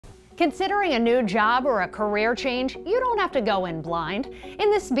Considering a new job or a career change, you don't have to go in blind.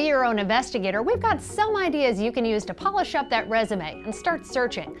 In this Be Your Own Investigator, we've got some ideas you can use to polish up that resume and start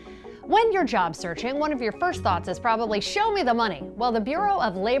searching. When you're job searching, one of your first thoughts is probably, show me the money. Well, the Bureau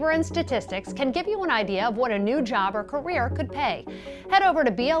of Labor and Statistics can give you an idea of what a new job or career could pay. Head over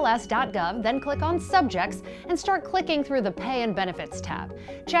to bls.gov, then click on Subjects, and start clicking through the Pay and Benefits tab.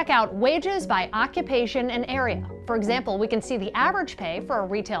 Check out Wages by Occupation and Area. For example, we can see the average pay for a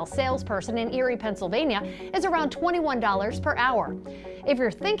retail salesperson in Erie, Pennsylvania is around $21 per hour. If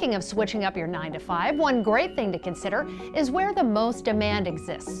you're thinking of switching up your 9 to 5, one great thing to consider is where the most demand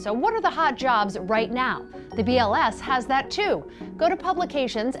exists. So what are the hot jobs right now? The BLS has that too. Go to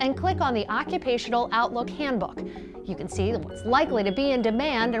Publications and click on the Occupational Outlook Handbook. You can see what's likely to be in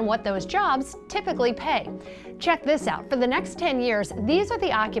demand and what those jobs typically pay. Check this out. For the next 10 years, these are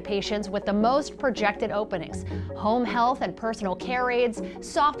the occupations with the most projected openings: home health and personal care aides,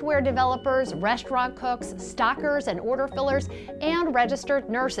 software developers, restaurant cooks, stockers and order fillers, and registered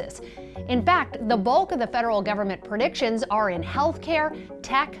nurses. In fact, the bulk of the federal government predictions are in healthcare,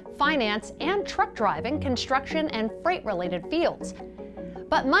 tech, finance, and truck driving, construction, and freight-related fields.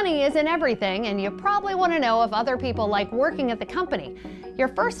 But money isn't everything, and you probably want to know if other people like working at the company. Your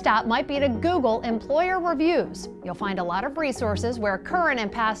first stop might be to Google employer reviews. You'll find a lot of resources where current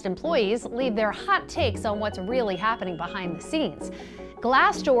and past employees leave their hot takes on what's really happening behind the scenes.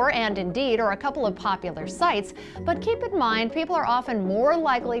 Glassdoor and Indeed are a couple of popular sites, but keep in mind people are often more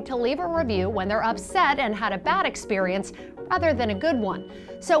likely to leave a review when they're upset and had a bad experience rather than a good one.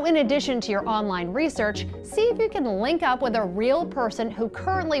 So in addition to your online research, see if you can link up with a real person who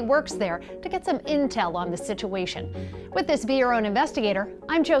currently works there to get some intel on the situation. With this Be Your Own Investigator,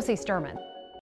 I'm Joce Sterman.